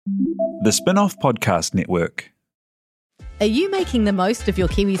The Spin-off Podcast Network. Are you making the most of your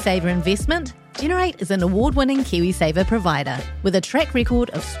KiwiSaver investment? Generate is an award-winning KiwiSaver provider with a track record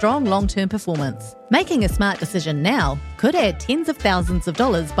of strong long-term performance. Making a smart decision now could add tens of thousands of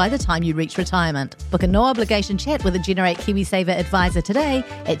dollars by the time you reach retirement. Book a no-obligation chat with a Generate KiwiSaver advisor today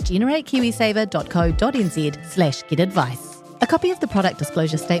at generatekiwisaver.co.nz/get-advice. A copy of the product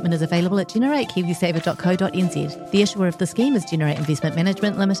disclosure statement is available at generatekiwisaver.co.nz. The issuer of the scheme is Generate Investment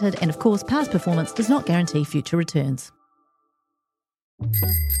Management Limited, and of course, past performance does not guarantee future returns.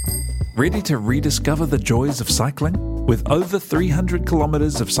 Ready to rediscover the joys of cycling? With over 300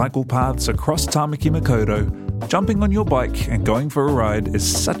 kilometres of cycle paths across Tāmaki Makaurau, jumping on your bike and going for a ride is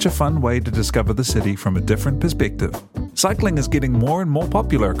such a fun way to discover the city from a different perspective. Cycling is getting more and more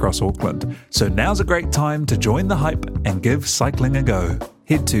popular across Auckland, so now's a great time to join the hype and give cycling a go.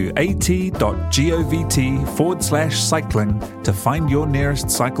 Head to at.govt/cycling to find your nearest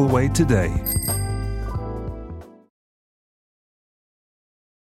cycleway today.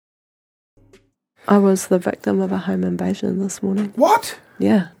 I was the victim of a home invasion this morning. What?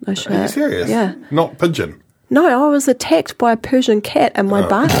 Yeah, no shit. Are you serious? Yeah. Not pigeon? No, I was attacked by a Persian cat in my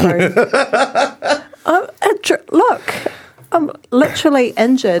bathroom. Look, I'm literally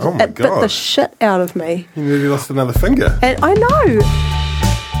injured. Oh my It bit the God. shit out of me. You nearly lost another finger. And I know.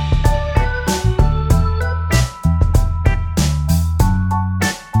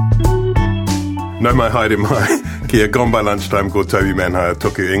 No mai haere mai. Kia gone by lunchtime ko Toby Manhire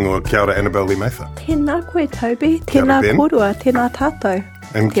toku ingoa kia ora Annabelle Lemaifa. Tēnā koe, Toby. Kia ora, Tēnā Ben. porua. Tēnā tātou.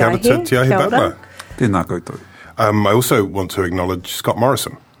 And kia ora to Tiahi Kia ora. Butler. Tēnā koutou. I also want to acknowledge Scott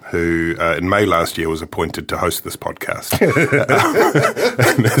Morrison, who in May last year was appointed to host this podcast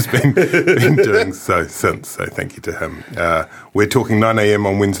and has been doing so since, so thank you to him. We're talking 9 a.m.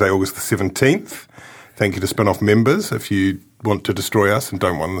 on Wednesday, August the 17th. Thank you to Spin-off members. If you want to destroy us and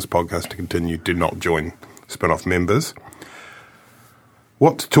don't want this podcast to continue, do not join Spin-off members.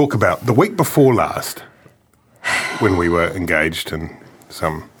 What to talk about? The week before last, when we were engaged in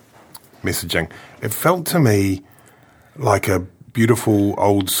some messaging, it felt to me like a beautiful,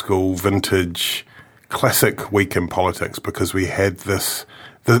 old-school, vintage, classic week in politics because we had this...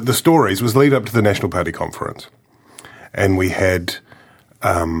 The stories was lead up to the National Party conference. And we had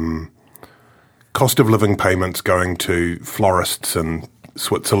cost of living payments going to florists in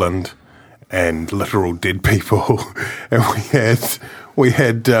Switzerland and literal dead people. And we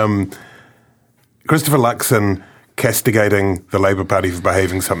had Christopher Luxon castigating the Labour Party for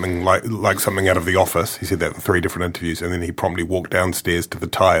behaving something like something out of The Office. He said that in 3 different interviews, and then he promptly walked downstairs to the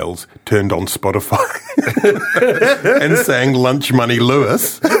tiles, turned on Spotify, and sang Lunch Money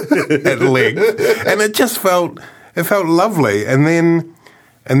Lewis at length. And it just felt lovely. And then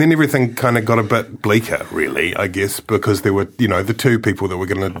everything kind of got a bit bleaker, really, I guess, because there were, the 2 people that we're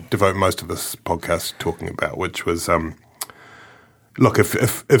going to devote most of this podcast talking about, which was... Look,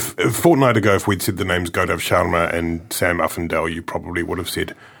 if a fortnight ago, if we'd said the names Gaurav Sharma and Sam Uffindell, you probably would have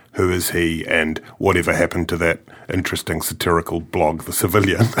said, who is he and whatever happened to that interesting satirical blog, The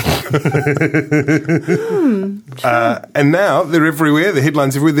Civilian. And now they're everywhere, the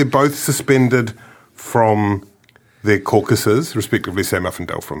headlines everywhere. They're both suspended from their caucuses, respectively Sam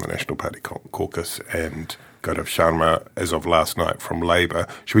Uffindell from the National Party caucus and Gaurav Sharma, as of last night, from Labour.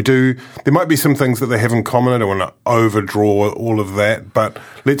 There might be some things that they have in common. I don't want to overdraw all of that, but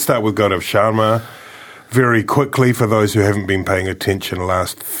let's start with Gaurav Sharma. Very quickly, for those who haven't been paying attention,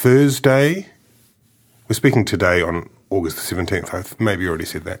 last Thursday, we're speaking today on August the 17th. I maybe already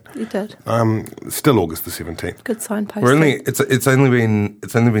said that. You did. Still August the 17th. Good signposting. It's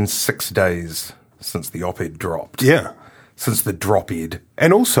only been 6 days since the op-ed dropped. Yeah. Since the drop-ed.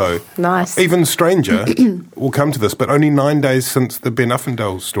 And also, nice. Even stranger, we'll come to this, but only 9 days since the Ben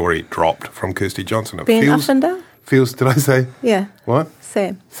Uffindell story dropped from Kirsty Johnson. Uffindell? Did I say? Yeah. What?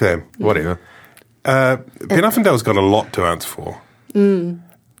 Sam. Whatever. Ben Uffindell's got a lot to answer for.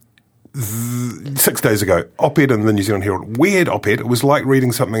 6 days ago, op-ed in the New Zealand Herald. Weird op-ed. It was like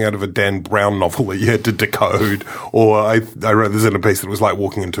reading something out of a Dan Brown novel that you had to decode. Or I wrote this in a piece that was like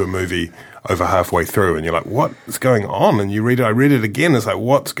walking into a movie over halfway through, and you're like, what's going on? And you read it. I read it again. It's like,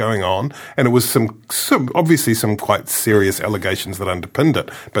 what's going on? And it was some obviously some quite serious allegations that underpinned it,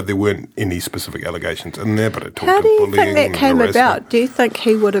 but there weren't any specific allegations in there. But it talked How do you bullying think that came harassment. about? Do you think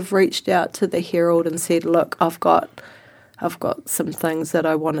he would have reached out to the Herald and said, look, I've got some things that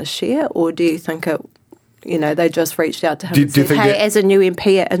I want to share, or do you think they just reached out to him Do and you said, think hey, that- as a new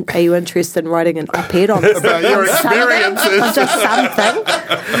MP, are you interested in writing an op-ed on About your experiences. Or just something?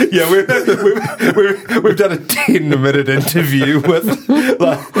 Yeah, we've done a 10-minute interview with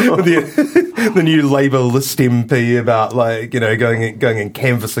the new Labour list MP about going and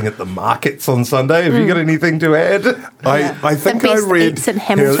canvassing at the markets on Sunday. Have you got anything to add? I think The I best read eats in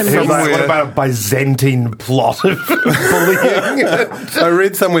Hamilton What West. about a Byzantine plot of bullying? I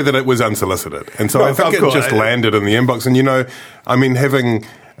read somewhere that it was unsolicited, and so No, I think of it course. just landed in the inbox. And having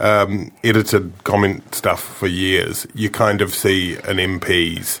edited comment stuff for years, you kind of see an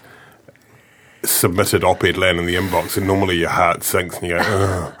MP's submitted op-ed land in the inbox, and normally your heart sinks and you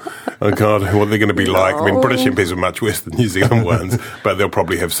go, oh God, what they're going to be like. I mean, British MPs are much worse than New Zealand ones, but they'll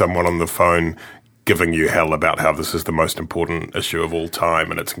probably have someone on the phone giving you hell about how this is the most important issue of all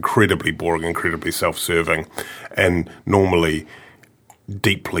time, and it's incredibly boring, incredibly self-serving, and normally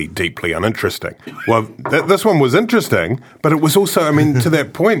deeply, deeply uninteresting. Well, this one was interesting, but it was also, to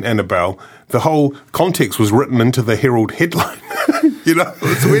that point, Annabelle, the whole context was written into the Herald headline.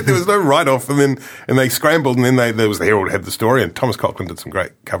 It's weird. There was no write-off, and they scrambled, and then there was the Herald had the story, and Thomas Cochran did some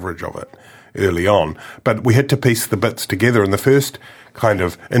great coverage of it early on. But we had to piece the bits together, and the first kind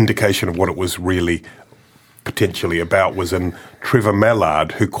of indication of what it was really potentially about was in Trevor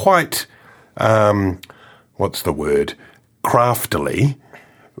Mallard, who quite, craftily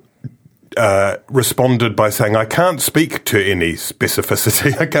responded by saying, I can't speak to any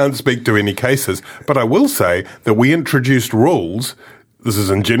specificity, I can't speak to any cases, but I will say that we introduced rules, this is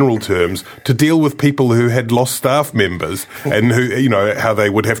in general terms, to deal with people who had lost staff members and who, how they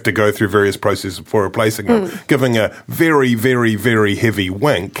would have to go through various processes before replacing them, giving a very, very, very heavy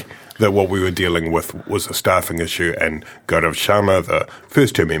wink that what we were dealing with was a staffing issue, and Gaurav Sharma, the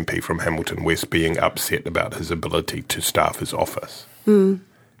first-term MP from Hamilton West, being upset about his ability to staff his office.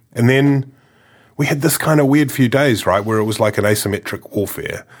 And then we had this kind of weird few days, right, where it was like an asymmetric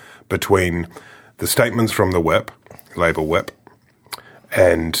warfare between the statements from the whip, Labour whip,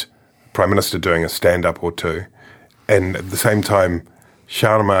 and Prime Minister doing a stand-up or two, and at the same time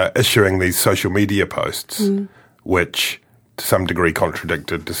Sharma issuing these social media posts, which to some degree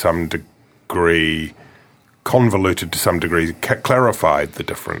contradicted, to some degree convoluted, to some degree clarified the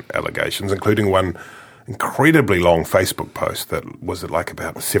different allegations, including one incredibly long Facebook post that was at like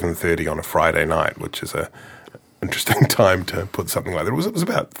about 7:30 on a Friday night, which is a interesting time to put something like that. It was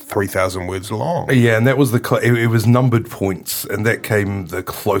about 3,000 words long. Yeah, and that was it was numbered points, and that came the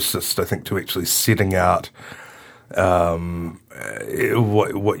closest, I think, to actually setting out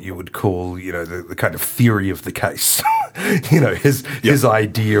what you would call, the kind of theory of the case. His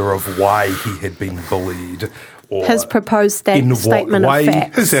idea of why he had been bullied. Or His proposed statement of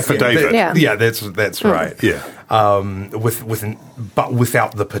facts. His affidavit. Yeah, that's right. Yeah. But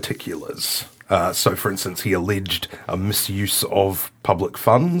without the particulars. So, for instance, he alleged a misuse of public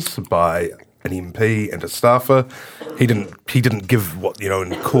funds by an MP and a staffer. He didn't give what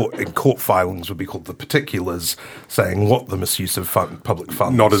in court filings would be called the particulars, saying what the misuse of public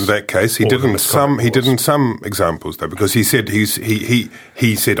funds. Not in that case. He did in some examples though, because he said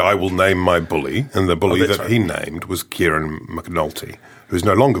he said I will name my bully, and the bully that he named was Kieran McNulty, who's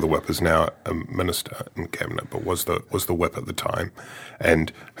no longer the whip, is now a minister in cabinet, but was the whip at the time,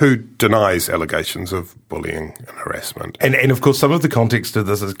 and who denies allegations of bullying and harassment. And of course, some of the context of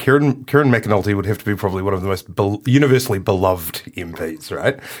this is Kieran McNulty would have to be probably one of the most universally beloved MPs,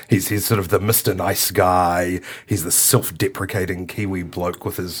 right? He's sort of the Mr. Nice Guy. He's the self-deprecating Kiwi bloke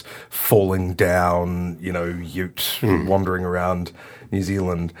with his falling down, ute wandering around New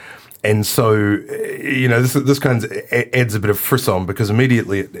Zealand. And so, this kind of adds a bit of frisson, because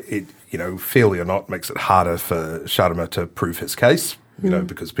immediately it fairly or not, makes it harder for Sharma to prove his case.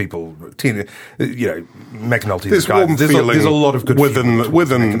 Because people tend to, McNulty's guy. There's a lot of good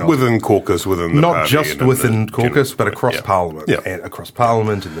within caucus, within the not party, just within caucus, but across Parliament, and across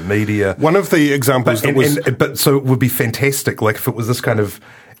Parliament and the media. One of the examples but so it would be fantastic, like if it was this kind of.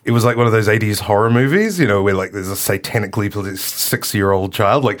 It was like one of those 80s horror movies, where like there's a satanically possessed 6-year-old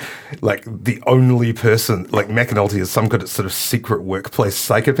child, like the only person, like McNulty is some kind of sort of secret workplace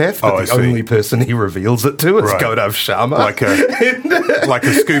psychopath, but the only person he reveals it to is Gaurav Sharma. Like a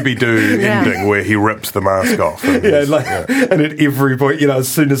Scooby-Doo ending where he rips the mask off. And at every point, as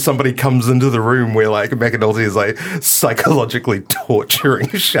soon as somebody comes into the room where like McNulty is like psychologically torturing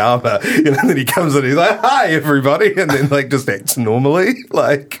Sharma, and then he comes in, he's like, hi everybody, and then like just acts normally,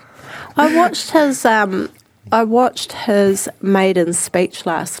 like. I watched his maiden speech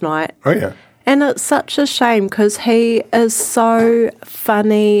last night. Oh yeah. And it's such a shame because he is so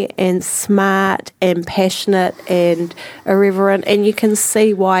funny and smart and passionate and irreverent, and you can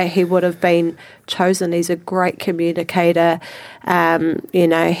see why he would have been chosen. He's a great communicator.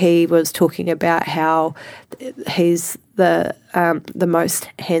 He was talking about how he's the most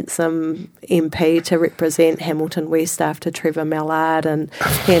handsome MP to represent Hamilton West after Trevor Mallard, and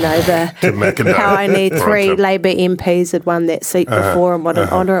how only 3 Labour MPs had won that seat before, and what an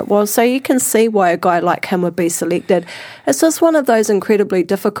honour it was. So you can see why a guy like him would be selected. It's just one of those incredibly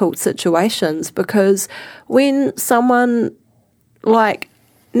difficult situations, because when someone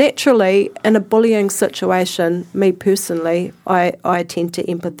naturally, in a bullying situation, me personally, I tend to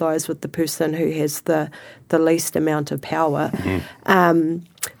empathise with the person who has the least amount of power. Mm-hmm.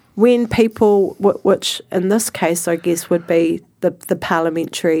 When people, which in this case I guess would be the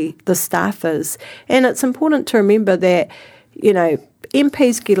staffers, and it's important to remember that,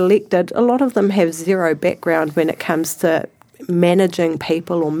 MPs get elected, a lot of them have zero background when it comes to managing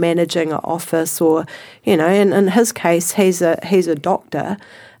people or managing an office, or and in his case he's a doctor.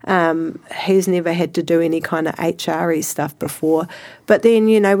 He's never had to do any kind of HRE stuff before. But then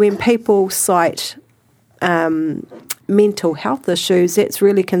when people cite mental health issues, that's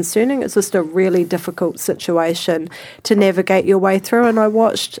really concerning. It's just a really difficult situation to navigate your way through. And I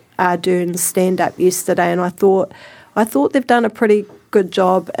watched Ardern's stand up yesterday, and I thought they've done a pretty good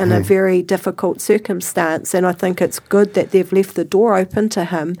job in a very difficult circumstance, and I think it's good that they've left the door open to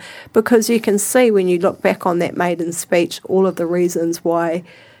him, because you can see when you look back on that maiden speech all of the reasons why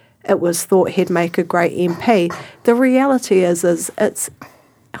it was thought he'd make a great MP. The reality is it's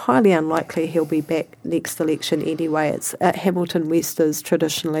highly unlikely he'll be back next election anyway. It's Hamilton West is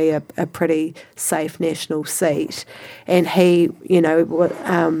traditionally a pretty safe national seat, and he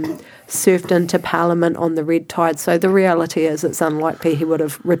surfed into Parliament on the red tide. So the reality is it's unlikely he would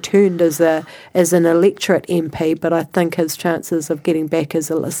have returned as an electorate MP, but I think his chances of getting back as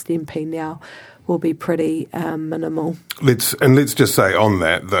a list MP now will be pretty minimal. Let's just say on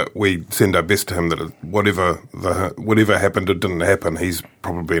that we send our best to him, that whatever happened or didn't happen, he's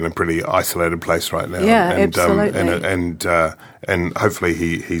probably in a pretty isolated place right now. Yeah, absolutely. And hopefully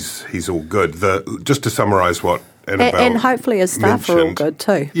he's all good. Just to summarise what Annabelle and hopefully his staff are all good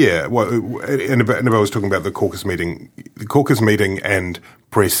too. Yeah, well, Annabelle was talking about the caucus meeting and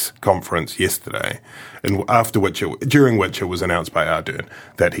press conference yesterday, and during which it was announced by Ardern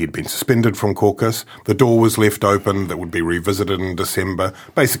that he'd been suspended from caucus. The door was left open that would be revisited in December.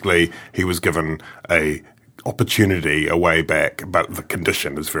 Basically, he was given a opportunity a way back, but the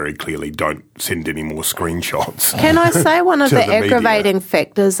condition is very clearly don't send any more screenshots. Can I say one of the aggravating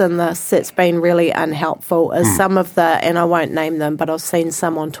factors in this that's been really unhelpful is some of and I won't name them, but I've seen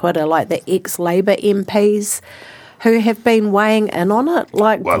some on Twitter, like the ex-Labour MPs who have been weighing in on it,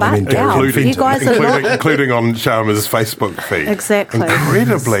 including on Sharma's Facebook feed. Exactly.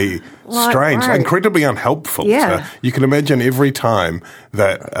 Incredibly strange, incredibly unhelpful. Yeah. You can imagine every time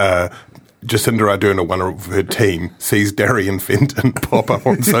that Jacinda Ardern or one of her team sees Darian Fenton pop up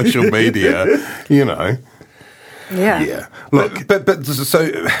on social media, Yeah. Look, but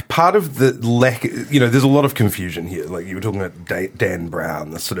so part of the lack, there's a lot of confusion here. Like you were talking about Dan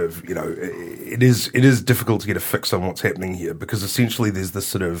Brown, the sort of, it is difficult to get a fix on what's happening here, because essentially there's this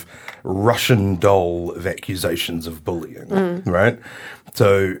sort of Russian doll of accusations of bullying, right?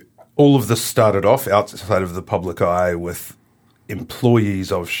 So all of this started off outside of the public eye with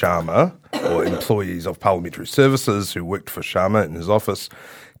employees of Sharma or employees of Parliamentary Services who worked for Sharma in his office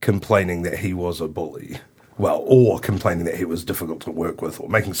complaining that he was a bully. Well, or complaining that he was difficult to work with, or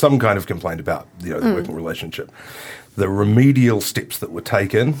making some kind of complaint about the working relationship. The remedial steps that were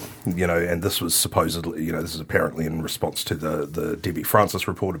taken, and this was supposedly, this is apparently in response to the Debbie Francis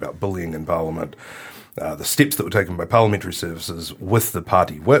report about bullying in Parliament. The steps that were taken by Parliamentary Services with the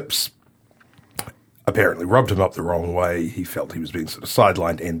party whips apparently rubbed him up the wrong way. He felt he was being sort of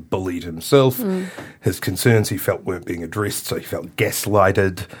sidelined and bullied himself. His concerns he felt weren't being addressed, so he felt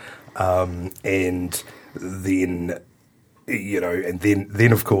gaslighted, and then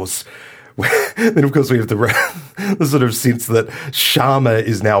of course we have the sort of sense that Sharma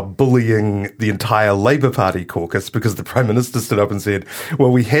is now bullying the entire Labour Party caucus because the Prime Minister stood up and said,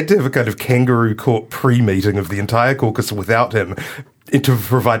 well, we had to have a kind of kangaroo court pre-meeting of the entire caucus without him to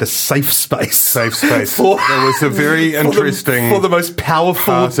provide a safe space. There was a very interesting for the most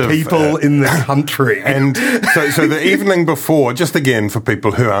powerful people in the country. And so the evening before, just again for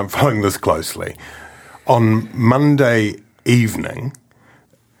people who aren't following this closely, on Monday evening,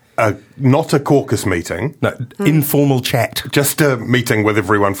 a not a caucus meeting. No, informal chat. Just a meeting with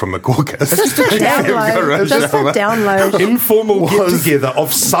everyone from the caucus. Just a download. Just a download. Informal get-together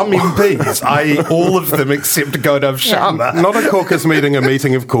of some MPs, i.e. all of them except Gaurav Sharma. Not a caucus meeting, a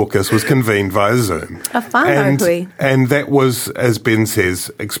meeting of caucus was convened via Zoom. And that was, as Ben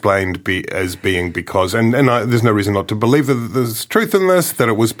says, explained as being because, there's no reason not to believe that there's truth in this, that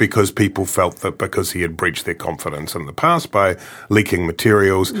it was because people felt that because he had breached their confidence in the past by leaking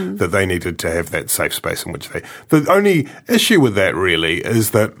materials, that they needed to have that safe space in which they... The only issue with that really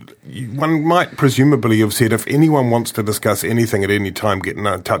is that one might presumably have said if anyone wants to discuss anything at any time, get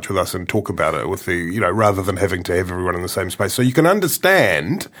in touch with us and talk about it with rather than having to have everyone in the same space. So you can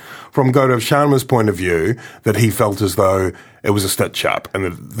understand from Gaurav Sharma's point of view that he felt as though it was a stitch up,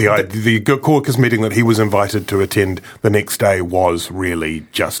 and the caucus meeting that he was invited to attend the next day was really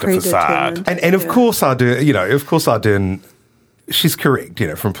just a facade. And of course Ardern, she's correct,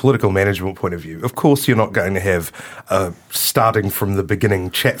 from a political management point of view. Of course you're not going to have starting from the beginning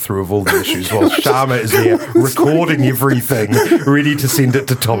chat through of all the issues while Sharma is there recording everything, ready to send it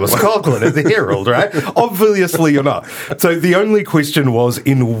to Thomas Coughlan at the Herald, right? Obviously you're not. So the only question was,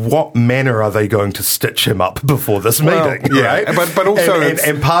 in what manner are they going to stitch him up before this meeting, right? But also...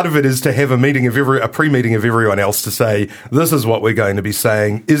 And part of it is to have a pre-meeting of everyone else to say, this is what we're going to be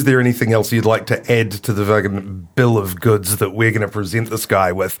saying. Is there anything else you'd like to add to the fucking bill of goods that we're going to present this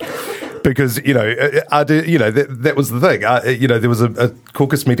guy with? Because, that was the thing. There was a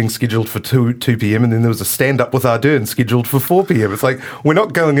caucus meeting scheduled for 2 p.m. and then there was a stand-up with Ardern scheduled for 4 p.m. It's like, we're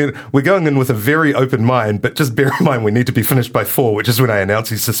going in with a very open mind, but just bear in mind we need to be finished by 4, which is when I announce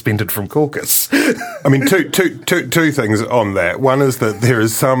he's suspended from caucus. I mean, two things on that. One is that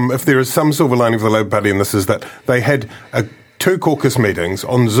if there is some silver lining for the Labour Party in this, is that they had 2 caucus meetings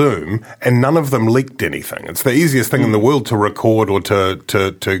on Zoom, and none of them leaked anything. It's the easiest thing in the world to record or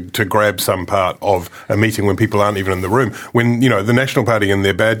to grab some part of a meeting when people aren't even in the room. When, the National Party in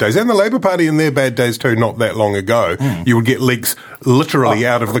their bad days, and the Labour Party in their bad days too, not that long ago, you would get leaks literally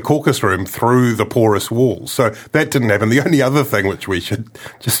out of the caucus room through the porous walls. So that didn't happen. The only other thing which we should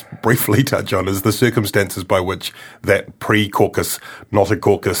just briefly touch on is the circumstances by which that pre-caucus, not a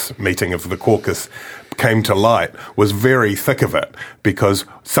caucus meeting of the caucus came to light was very thick of it, because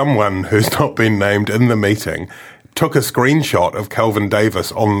someone who's not been named in the meeting took a screenshot of Kelvin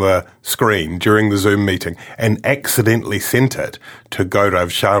Davis on the screen during the Zoom meeting and accidentally sent it to Gaurav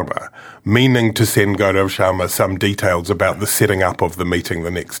Sharma, meaning to send Gaurav Sharma some details about the setting up of the meeting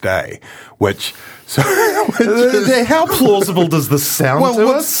the next day, which... how plausible does this sound to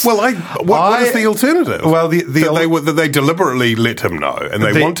us? What is the alternative? Well, that they deliberately let him know and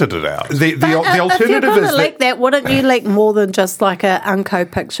they wanted it out. The alternative if you're going is to leak that, wouldn't you leak more than just like a unco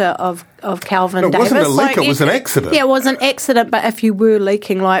picture of Calvin Davis? It wasn't a leak, it was an accident. Yeah, it was an accident, but if you were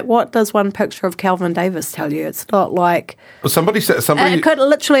leaking, what does one picture of Calvin Davis tell you? It's not like... Somebody it could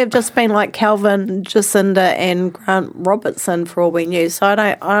literally have just been like Calvin, Jacinda and Grant Robertson for all we knew. So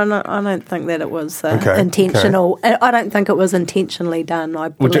I don't think that it was intentional. Okay. I don't think it was intentionally done. I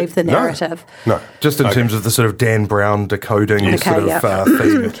believe the narrative. No. Just in terms of the sort of Dan Brown decoding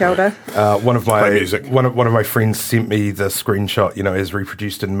theme. Kia ora. One of my friends sent me the screenshot, as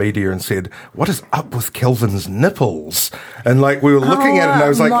reproduced in media, and said, "What is up with Kelvin's nipples?" And we were looking at it, and I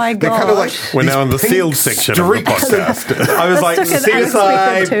was like, "They're kind of like we're now in the sealed section of the podcast." I was like,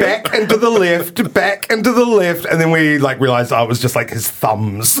 CSI, back and to the left, and then we realised it was just his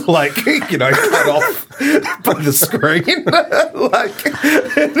thumbs, cut off by the screen.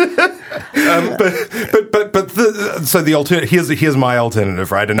 So the alternative. Here's my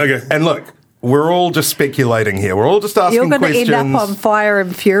alternative, right? And look. We're all just speculating here. We're all just asking questions. You're going to end up on Fire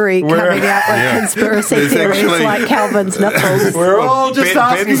and Fury coming out with conspiracy theories like Calvin's nipples. We're all just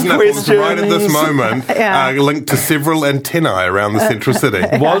asking questions. Right at this moment are linked to several antennae around the central city.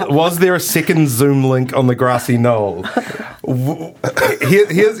 Was there a second Zoom link on the grassy knoll?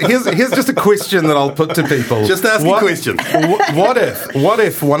 Here's just a question that I'll put to people. Just asking questions. What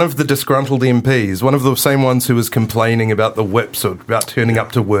if one of the disgruntled MPs, one of the same ones who was complaining about the whips or about turning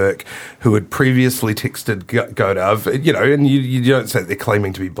up to work, who had previously texted Gaurav, and you don't say they're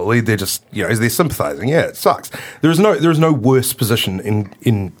claiming to be bullied, they're just, they're sympathising. Yeah, it sucks. There is no worse position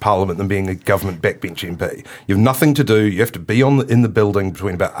in Parliament than being a government backbench MP. You have nothing to do. You have to be in the building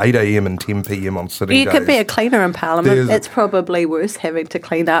between about 8 a.m. and 10 p.m. on sitting days. You could be a cleaner in Parliament. It's probably worse having to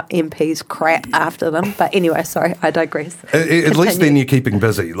clean up MPs' crap after them. But anyway, sorry, I digress. At least then you're keeping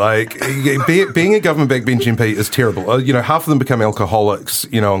busy. Being a government backbench MP is terrible. Half of them become alcoholics,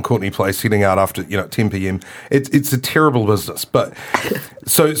 on Courtney Place, sitting coming out after 10 p.m. It's a terrible business. But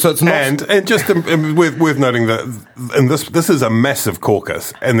so it's not. And just worth noting that this is a massive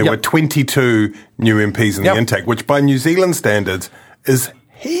caucus, and there were 22 new MPs in the intake, which by New Zealand standards is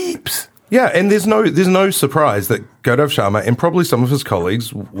heaps. Yeah, and there's no surprise that Gaurav Sharma and probably some of his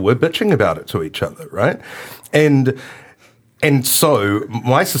colleagues were bitching about it to each other, right? And so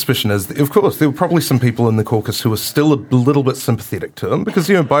my suspicion is, of course, there were probably some people in the caucus who were still a little bit sympathetic to him because,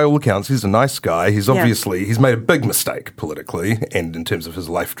 by all accounts, he's a nice guy. He's he's made a big mistake politically and in terms of his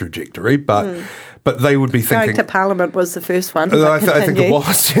life trajectory, but they would be thinking... Going to Parliament was the first one. I think it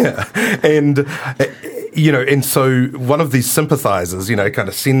was, yeah. And... and so one of these sympathisers, kind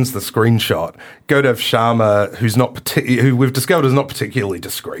of sends the screenshot. Gaurav Sharma, who we've discovered is not particularly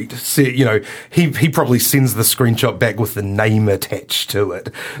discreet, he probably sends the screenshot back with the name attached to it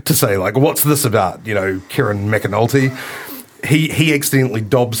to say, like, what's this about? Kieran McAnulty. He accidentally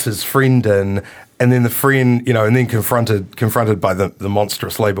dobs his friend in, and then the friend, and then confronted by the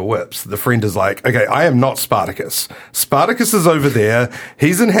monstrous Labour whips, the friend is like, okay, I am not Spartacus. Spartacus is over there.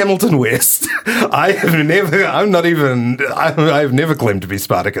 He's in Hamilton West. I have never claimed to be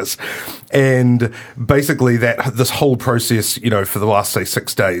Spartacus. And basically this whole process, for the last, say,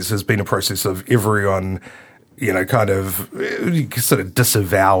 6 days has been a process of everyone, kind of sort of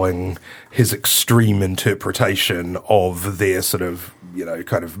disavowing his extreme interpretation of their sort of,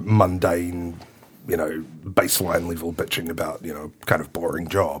 kind of mundane, baseline level bitching about, kind of boring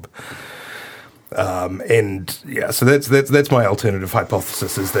job. So that's my alternative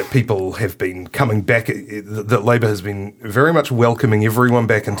hypothesis, is that people have been coming back, that Labour has been very much welcoming everyone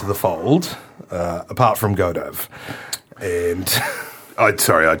back into the fold, apart from Gaurav. And... I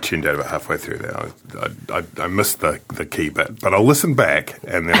tuned out about halfway through there. I missed the key bit, but I'll listen back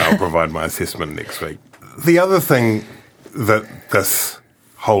and then I'll provide my assessment next week. The other thing that this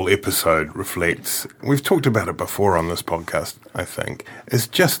whole episode reflects, we've talked about it before on this podcast, I think, is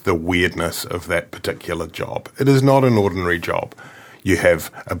just the weirdness of that particular job. It is not an ordinary job. You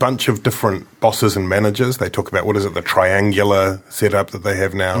have a bunch of different bosses and managers. They talk about, the triangular setup that they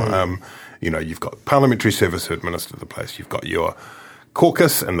have now. You've got parliamentary service who administer the place. You've got your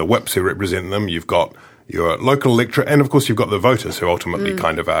caucus and the whips who represent them. You've got your local electorate, and of course you've got the voters who ultimately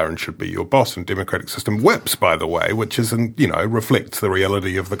kind of are and should be your boss in democratic system. Whips, by the way, which is, reflects the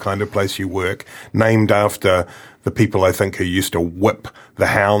reality of the kind of place you work, named after the people, I think, who used to whip the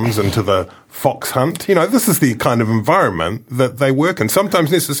hounds into the fox hunt. This is the kind of environment that they work in, sometimes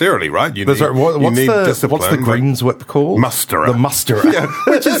necessarily, right? You need discipline. What's the Greens whip called? Musterer. The musterer. Yeah,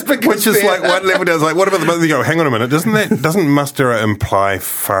 which is like what level does, like, what about the, hang on a minute, doesn't musterer imply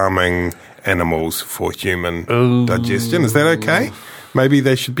farming animals for human digestion? Is that okay? Maybe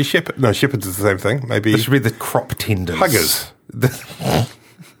they should be shepherds. No, shepherds is the same thing. Maybe they should be the crop tenders. Huggers.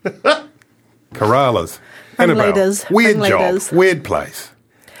 Corrallers. Leaders. Weird job. Weird place.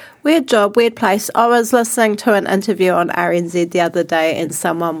 Weird job, weird place. I was listening to an interview on RNZ the other day, and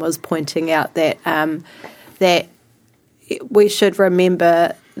someone was pointing out that that we should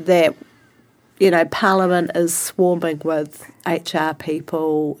remember that Parliament is swarming with HR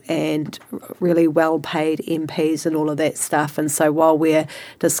people and really well-paid MPs and all of that stuff. And so while we're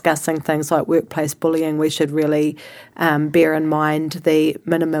discussing things like workplace bullying, we should really bear in mind the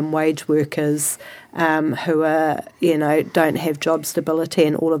minimum wage workers who are, don't have job stability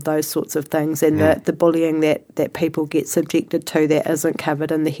and all of those sorts of things, and the bullying that people get subjected to that isn't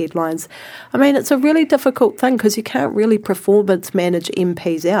covered in the headlines. I mean, it's a really difficult thing because you can't really performance manage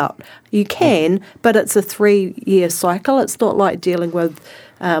MPs out. You can, but it's a 3-year cycle. It's not like dealing with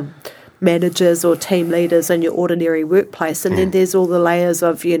managers or team leaders in your ordinary workplace. And then there's all the layers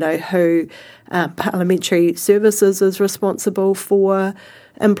of, who parliamentary services is responsible for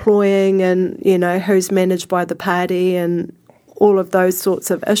employing, and who's managed by the party and all of those sorts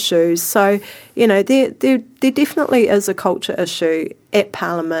of issues. So there definitely is a culture issue at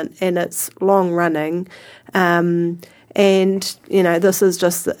Parliament, and it's long running. And this is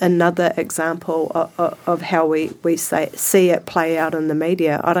just another example of how we see it play out in the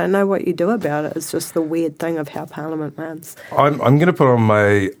media. I don't know what you do about it. It's just the weird thing of how Parliament runs. I'm going to put on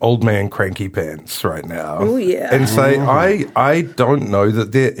my old man cranky pants right now. Oh, yeah. And say I don't know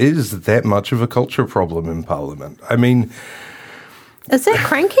that there is that much of a culture problem in Parliament. I mean, is that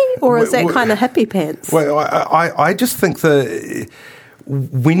cranky or is that kind of hippie pants? Well, I just think that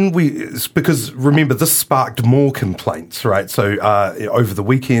because remember, this sparked more complaints, right? So over the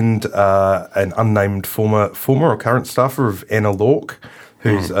weekend, an unnamed former or current staffer of Anna Lorck,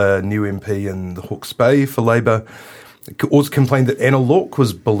 who's a new MP in the Hawke's Bay for Labour, also complained that Anna Lork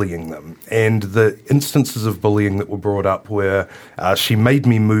was bullying them. And the instances of bullying that were brought up were she made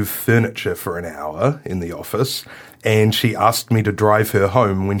me move furniture for an hour in the office, and she asked me to drive her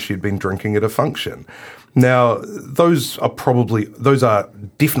home when she'd been drinking at a function. Now, those are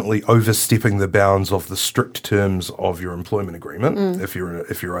definitely overstepping the bounds of the strict terms of your employment agreement. If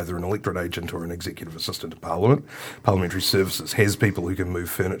you're either an electorate agent or an executive assistant to Parliament, Parliamentary Services has people who can move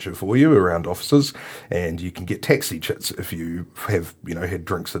furniture for you around offices, and you can get taxi chits if you have had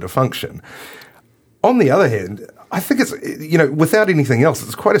drinks at a function. On the other hand, I think it's, without anything else,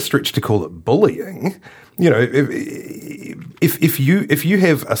 it's quite a stretch to call it bullying. If you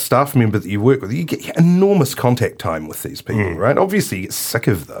have a staff member that you work with, you get enormous contact time with these people, right? Obviously, you get sick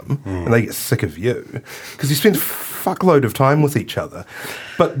of them, and they get sick of you, because you spend a fuckload of time with each other.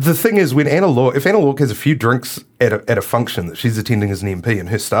 But the thing is, if Anna Lork has a few drinks at a function that she's attending as an MP, and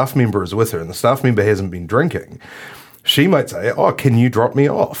her staff member is with her, and the staff member hasn't been drinking, she might say, "Oh, can you drop me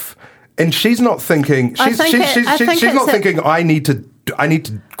off?" And she's not thinking. She's not thinking. I need to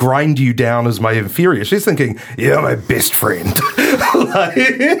grind you down as my inferior. She's thinking, "You're my best friend." I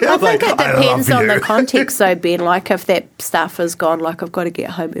think it depends on the context, though, Ben. Like, if that staff has gone, like, "I've got to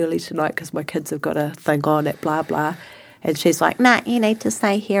get home early tonight because my kids have got a thing on at blah blah," and she's like, "Nah, you need to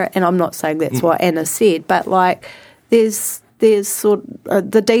stay here." And I'm not saying that's what Anna said, but like, there's sort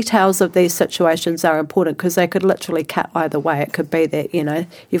of, the details of these situations are important, because they could literally cut either way. It could be that,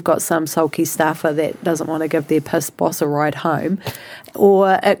 you've got some sulky staffer that doesn't want to give their piss boss a ride home,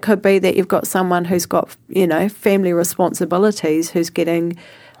 or it could be that you've got someone who's got, family responsibilities, who's getting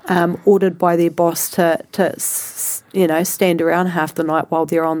ordered by their boss to stand around half the night while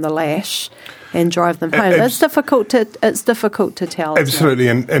they're on the lash and drive them home. It's difficult to tell. Absolutely,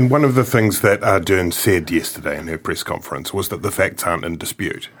 and one of the things that Ardern said yesterday in her press conference was that the facts aren't in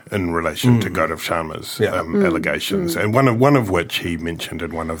dispute in relation to Gaurav Sharma's allegations, and one of which he mentioned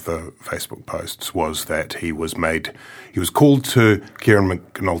in one of the Facebook posts was that he was called to Kieran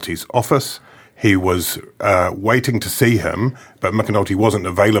McAnulty's office. He was waiting to see him, but McAnulty wasn't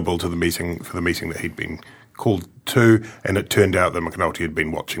available for the meeting that he'd been called to, and it turned out that McAnulty had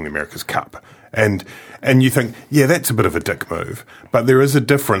been watching the America's Cup. And you think, yeah, that's a bit of a dick move, but there is a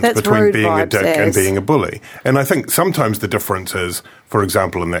difference between being a dick and being a bully. And I think sometimes the difference is, for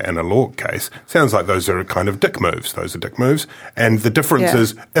example, in the Anna Lork case, sounds like those are kind of dick moves. Those are dick moves. And the difference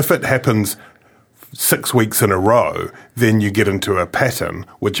is, if it happens 6 weeks in a row, then you get into a pattern,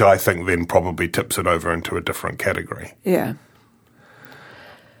 which I think then probably tips it over into a different category. Yeah.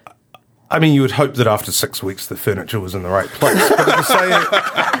 I mean, you would hope that after 6 weeks the furniture was in the right place. But to say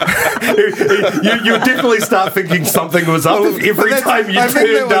you would definitely start thinking something was up every time you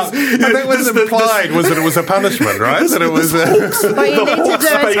turned up. I think was implied was that it was a punishment, right? That it was what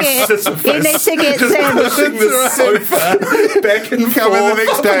you need to get Sam pushing the sofa back and come in the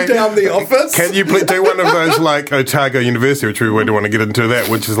next day down the office. Can you do one of those like Otago University, which we don't want to get into that,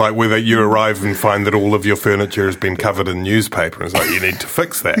 which is like whether you arrive and find that all of your furniture has been covered in newspaper, and it's like you need to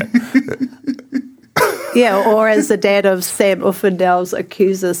fix that. Yeah, or as the dad of Sam Uffindell's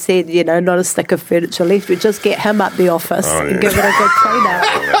accuser said, not a stick of furniture left. We just get him up the office and give it a good clean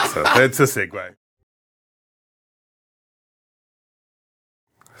up. That's a segue.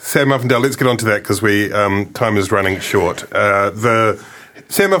 Sam Uffindell, let's get on to that because time is running short.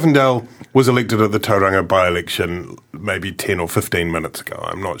 Sam Uffindell was elected at the Tauranga by-election maybe 10 or 15 minutes ago.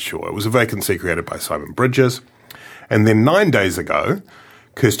 I'm not sure. It was a vacancy created by Simon Bridges. And then 9 days ago,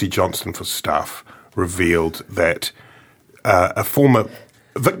 Kirsty Johnston for Staff revealed that a former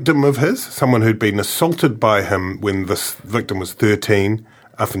victim of his, someone who'd been assaulted by him when this victim was 13,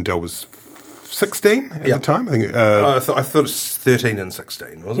 Uffindell was 16 at the time. I think. I thought it was 13 and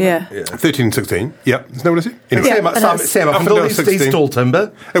 16, wasn't it? Yeah. 13 and 16. Yeah. Isn't that what I said? Anyway. Sam Uffindell, he's tall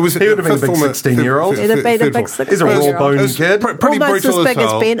timber. He would have been a big 16-year-old. He'd have been a big 16-year-old. He's a raw-boned kid. Pretty almost brutal as big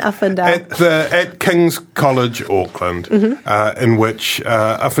as Ben Uffindell. At King's College, Auckland, in which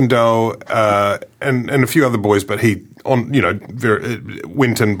Uffindell and a few other boys, but he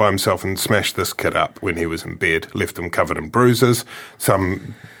went in by himself and smashed this kid up when he was in bed, left him covered in bruises.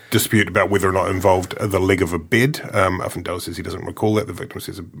 Some dispute about whether or not involved the leg of a bed. Uffindell says he doesn't recall that. The victim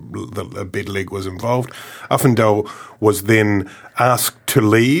says a bed leg was involved. Uffindell was then asked to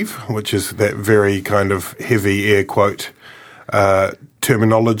leave, which is that very kind of heavy air quote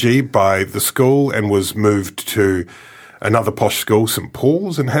terminology, by the school, and was moved to another posh school, St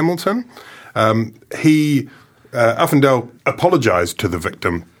Paul's in Hamilton. Uffindell apologised to the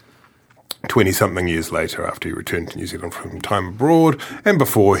victim 20-something years later after he returned to New Zealand from time abroad, and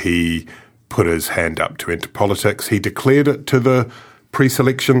before he put his hand up to enter politics, he declared it to the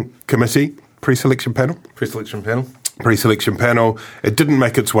pre-selection panel, pre-selection panel. It didn't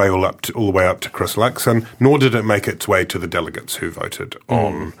make its way all the way up to Chris Luxon, nor did it make its way to the delegates who voted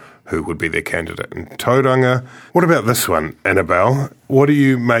on who would be their candidate in Tauranga. What about this one, Annabelle? What do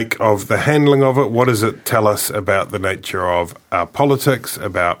you make of the handling of it? What does it tell us about the nature of our politics,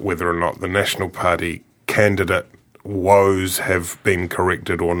 about whether or not the National Party candidate woes have been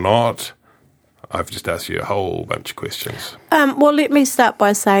corrected or not? I've just asked you a whole bunch of questions. Well, let me start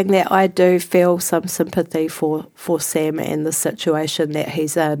by saying that I do feel some sympathy for Sam and the situation that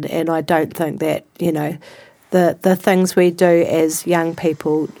he's in, and I don't think that, the things we do as young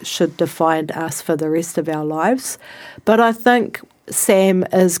people should define us for the rest of our lives. But I think Sam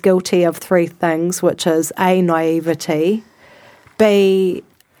is guilty of three things, which is A, naivety, B,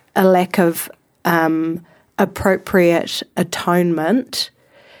 a lack of appropriate atonement,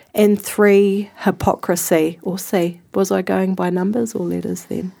 and 3, hypocrisy. Or C, was I going by numbers or letters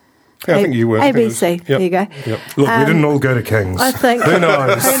then? Yeah, I think you were. ABC, Yep. there you go. Yep. Look, we didn't all go to King's. I think, Who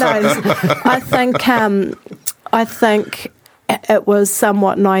knows? Who knows? I think it was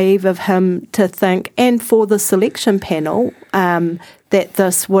somewhat naive of him to think, and for the selection panel, that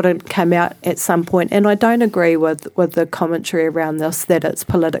this wouldn't come out at some point. And I don't agree with the commentary around this, that it's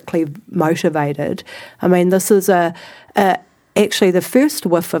politically motivated. I mean, this is actually the first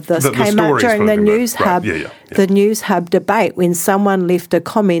whiff of this came up during the News Hub, the News Hub debate, when someone left a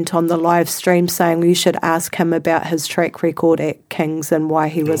comment on the live stream saying you should ask him about his track record at King's and why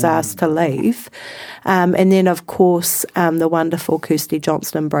he was asked to leave. And then, of course, the wonderful Kirsty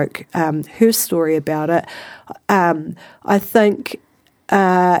Johnston broke her story about it. I think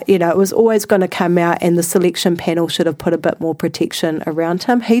it was always going to come out, and the selection panel should have put a bit more protection around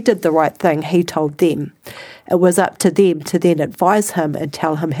him. He did the right thing. He told them. It was up to them to then advise him and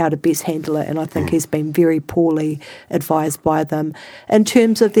tell him how to best handle it, and I think he's been very poorly advised by them. In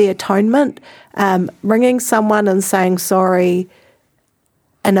terms of the atonement, ringing someone and saying sorry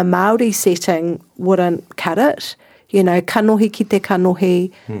in a Māori setting wouldn't cut it. Kanohi ki te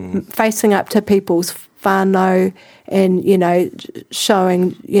kanohi, facing up to people's whānau and,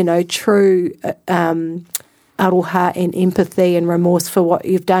 showing, true aroha and empathy and remorse for what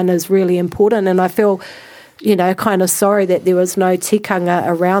you've done is really important. And I feel, kind of sorry that there was no tikanga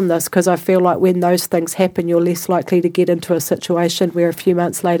around this, because I feel like when those things happen, you're less likely to get into a situation where a few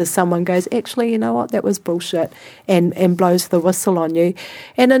months later someone goes, actually, you know what, that was bullshit, and blows the whistle on you.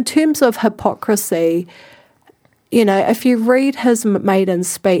 And in terms of hypocrisy, if you read his maiden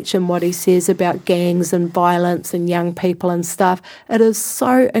speech and what he says about gangs and violence and young people and stuff, it is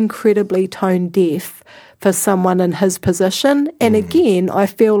so incredibly tone deaf for someone in his position. And again, I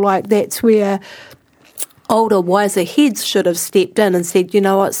feel like that's where older, wiser heads should have stepped in and said, you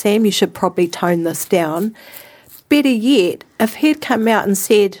know what, Sam, you should probably tone this down. Better yet, if he'd come out and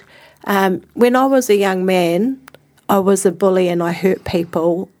said, when I was a young man, I was a bully and I hurt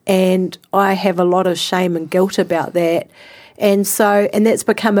people, and I have a lot of shame and guilt about that. And that's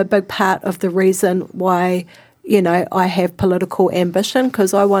become a big part of the reason why, I have political ambition,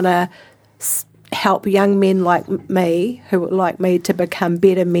 because I want to help young men like me, who like me, to become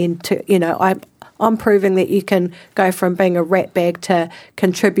better men. I'm proving that you can go from being a ratbag to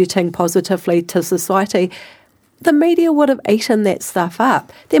contributing positively to society. The media would have eaten that stuff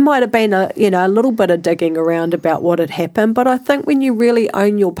up. There might have been a little bit of digging around about what had happened, but I think when you really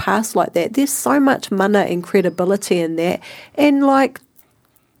own your past like that, there's so much mana and credibility in that, and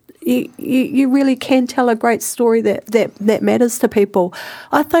you really can tell a great story that matters to people.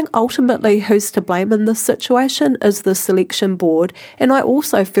 I think ultimately who's to blame in this situation is the selection board, and I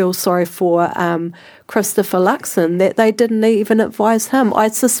also feel sorry for Christopher Luxon that they didn't even advise him. I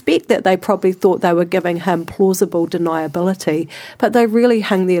suspect that they probably thought they were giving him plausible deniability, but they really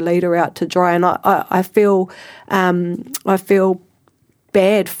hung their leader out to dry, and I feel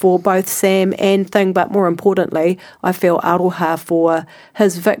bad for both Sam and Thing, but more importantly, I feel aroha for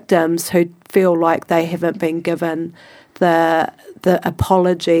his victims who feel like they haven't been given the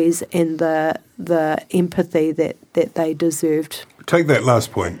apologies and the empathy that they deserved. Take that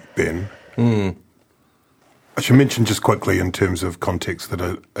last point, Ben. I should mention just quickly in terms of context that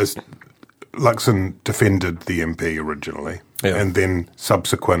Luxon defended the MP originally, and then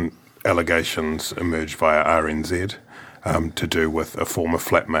subsequent allegations emerged via RNZ. To do with a former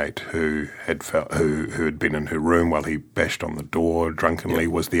flatmate who had been in her room while he bashed on the door drunkenly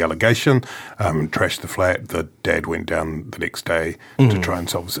was the allegation. Trashed the flat. The dad went down the next day to try and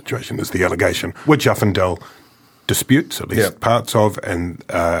solve the situation. Is the allegation, which Uffindell disputes, at least parts of, and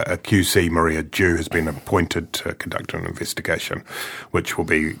a QC, Maria Dew, has been appointed to conduct an investigation, which will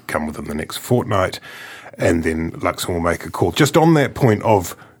come within the next fortnight, and then Luxon will make a call. Just on that point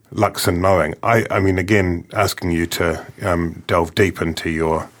of Luxon knowing. I mean, again, asking you to delve deep into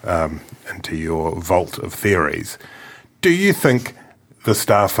your vault of theories. Do you think the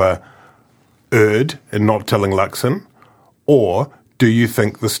staffer erred in not telling Luxon, or do you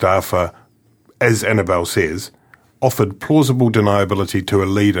think the staffer, as Annabelle says, offered plausible deniability to a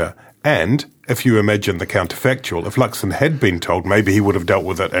leader? And if you imagine the counterfactual, if Luxon had been told, maybe he would have dealt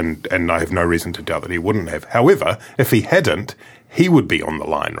with it, and I have no reason to doubt that he wouldn't have. However, if he hadn't, he would be on the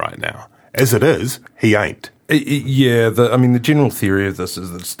line right now. As it is, he ain't. Yeah, the general theory of this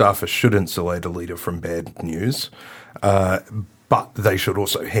is that staffers should insulate a leader from bad news, but they should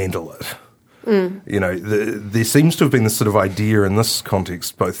also handle it. You know, there seems to have been this sort of idea in this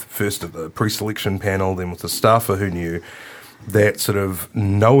context, both first at the pre-selection panel, then with the staffer who knew, that sort of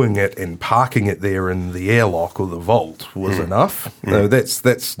knowing it and parking it there in the airlock or the vault was enough. No,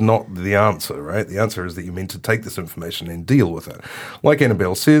 that's not the answer, right? The answer is that you're meant to take this information and deal with it. Like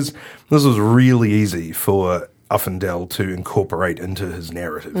Annabelle says, this was really easy for Uffindell to incorporate into his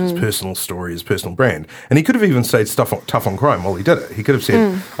narrative, his personal story, his personal brand. And he could have even stayed tough on crime while he did it. He could have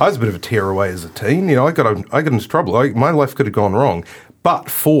said, I was a bit of a tearaway as a teen. You know, I got into trouble. My life could have gone wrong.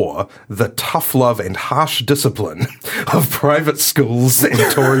 But for the tough love and harsh discipline of private schools and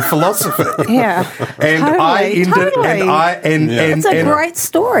Tory philosophy. Yeah. And it's a great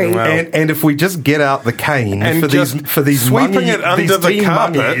story. And if we just get out the cane and for these sweeping it under the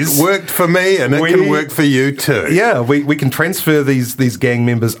carpet worked for me, and it can work for you too. Yeah, we can transfer these gang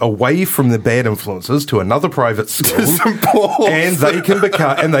members away from the bad influences to another private school, St. Paul's. and they can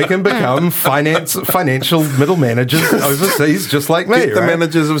become financial middle managers overseas, just like me. Get the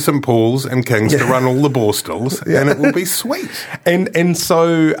managers of St. Paul's and King's to run all the Borstals, and it will be sweet. And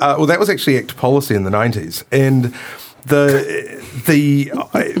so, that was actually ACT policy in the 90s, and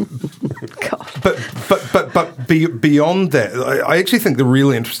beyond that, I actually think the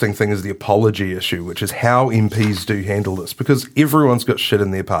really interesting thing is the apology issue, which is how MPs do handle this, because everyone's got shit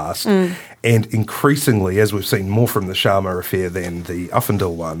in their past, and increasingly, as we've seen more from the Sharma affair than the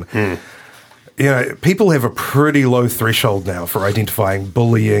Uffindell one. You know, people have a pretty low threshold now for identifying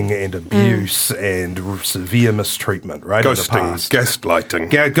bullying and abuse and severe mistreatment, right? Ghosting, in the past. gaslighting.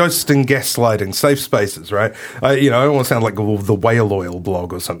 Ghosting, gaslighting, safe spaces, right? I don't want to sound like the whale oil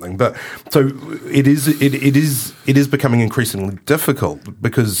blog or something, but so it is becoming increasingly difficult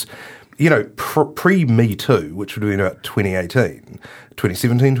because, you know, pre-Me Too, which would have been about 2018,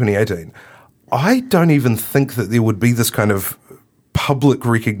 I don't even think that there would be this kind of public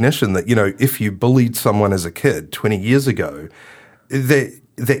recognition that, you know, if you bullied someone as a kid 20 years ago,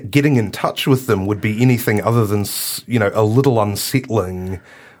 that getting in touch with them would be anything other than, you know, a little unsettling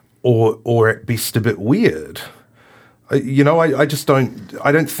or at best a bit weird. You know, I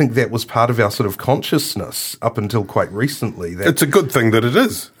don't think that was part of our sort of consciousness up until quite recently. It's a good thing that it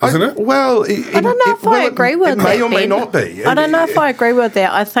is, isn't it? Well, I don't know if I agree with that. It may or may not be. I don't know if I agree with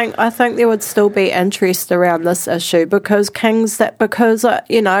that. I think there would still be interest around this issue because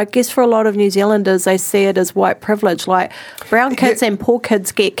you know, I guess for a lot of New Zealanders, they see it as white privilege. Like brown kids and poor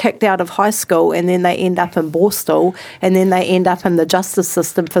kids get kicked out of high school and then they end up in Borstal and then they end up in the justice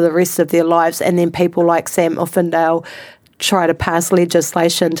system for the rest of their lives, and then people like Sam Uffindell try to pass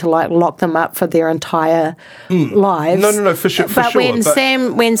legislation to like lock them up for their entire lives. No, for sure. But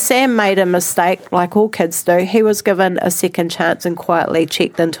when Sam made a mistake, like all kids do, he was given a second chance and quietly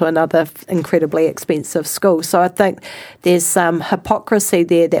checked into another incredibly expensive school. So I think there's some hypocrisy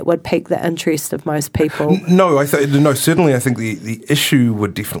there that would pique the interest of most people. Certainly I think the issue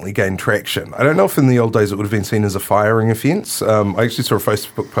would definitely gain traction. I don't know if in the old days it would have been seen as a firing offence. I actually saw a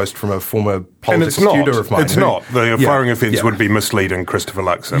Facebook post from a former politics tutor of mine. It's not. The firing offence would be misleading Christopher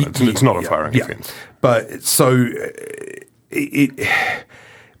Luxon. It's not a firing offence. But so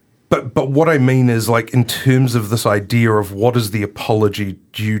But what I mean is, like, in terms of this idea of what is the apology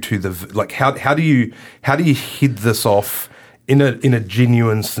due to how do you head this off in a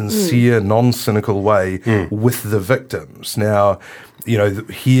genuine, sincere, non-cynical way with the victims? Now, you know,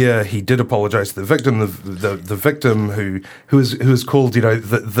 here he did apologize to the victim, the victim who was called, you know,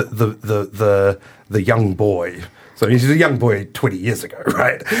 the young boy. So he's a young boy 20 years ago,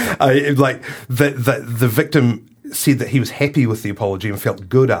 right? The victim said that he was happy with the apology and felt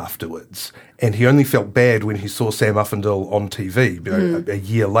good afterwards, and he only felt bad when he saw Sam Uffindell on TV, you know, a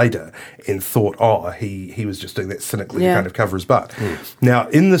year later, and thought, he was just doing that cynically to kind of cover his butt. Now,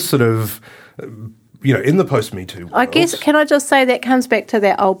 in this sort of in the post-Me Too world, I guess, can I just say that comes back to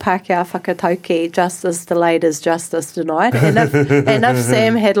that old Pākehā whakatauki, justice delayed is justice denied. And if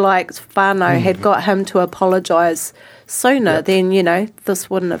Sam had, whānau had got him to apologise sooner, then, this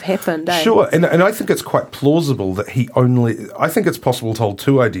wouldn't have happened. Sure, and I think it's quite plausible that I think it's possible to hold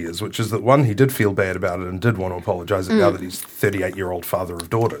two ideas, which is that one, he did feel bad about it and did want to apologise now that he's 38-year-old father of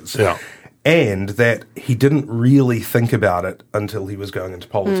daughters. Yeah. And that he didn't really think about it until he was going into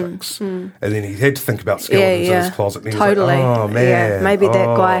politics. And then he had to think about skeletons in his closet. And he was like, oh, man. Yeah, maybe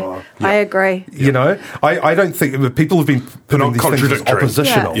that guy. Yeah. I agree. I don't think people have been putting these things as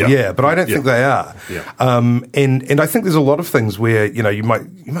oppositional. But I don't think they are. Yeah. And I think there's a lot of things where, you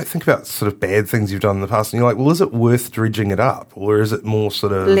might think about sort of bad things you've done in the past and you're like, well, is it worth dredging it up? Or is it more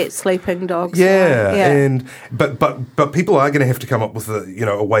sort of... Let sleeping dogs lie. But people are going to have to come up with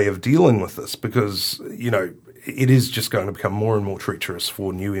a way of dealing with this because, it is just going to become more and more treacherous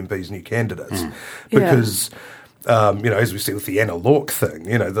for new MPs, new candidates. Because, as we see with the Anna Lork thing,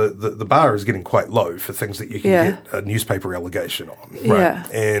 the bar is getting quite low for things that you can get a newspaper allegation on. Right?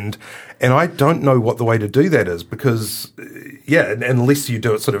 And I don't know what the way to do that is because, unless you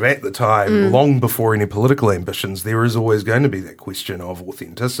do it sort of at the time, long before any political ambitions, there is always going to be that question of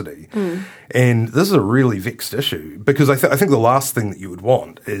authenticity. And this is a really vexed issue because I think the last thing that you would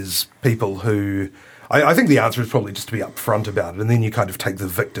want is people who... I think the answer is probably just to be upfront about it, and then you kind of take the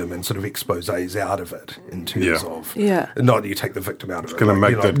victim and sort of exposés out of it in terms of not that you take the victim out of it. Going to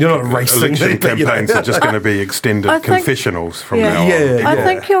make you're not racing election campaigns are just going to be extended confessionals from now on. I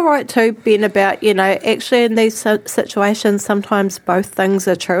think you're right too, Ben, about actually in these situations sometimes both things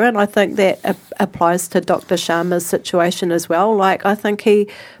are true, and I think that applies to Dr. Sharma's situation as well. I think he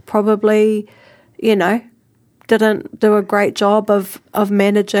probably, didn't do a great job of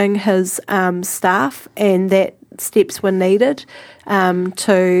managing his staff, and that steps were needed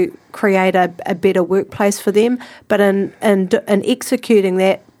to create a better workplace for them. But in executing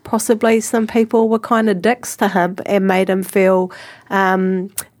that, possibly some people were kind of dicks to him and made him feel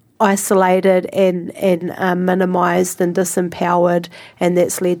isolated and minimised and disempowered, and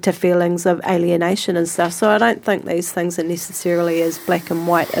that's led to feelings of alienation and stuff. So I don't think these things are necessarily as black and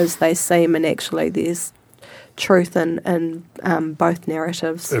white as they seem, and actually there's truth in both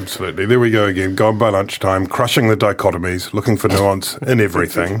narratives. Absolutely. There we go again. Gone by lunchtime, crushing the dichotomies, looking for nuance in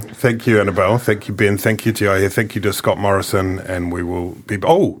everything. Thank you, Annabelle. Thank you, Ben. Thank you, Tia. Thank you to Scott Morrison. And we will be...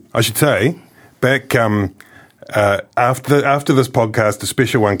 Oh, I should say, back after this podcast, a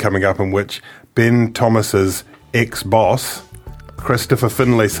special one coming up in which Ben Thomas's ex-boss, Christopher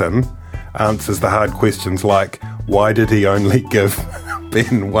Finlayson, answers the hard questions like, why did he only give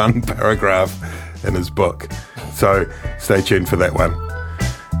Ben one paragraph in his book? So stay tuned for that one.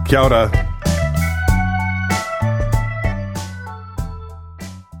 Kia ora.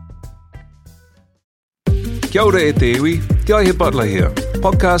 Kia ora e te iwi, Te Aihe Butler here,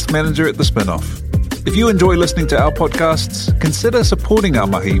 podcast manager at The Spinoff. If you enjoy listening to our podcasts, consider supporting our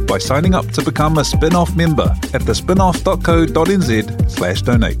mahi by signing up to become a Spinoff member at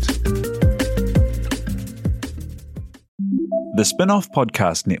thespinoff.co.nz/donate. The Spinoff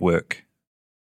Podcast Network.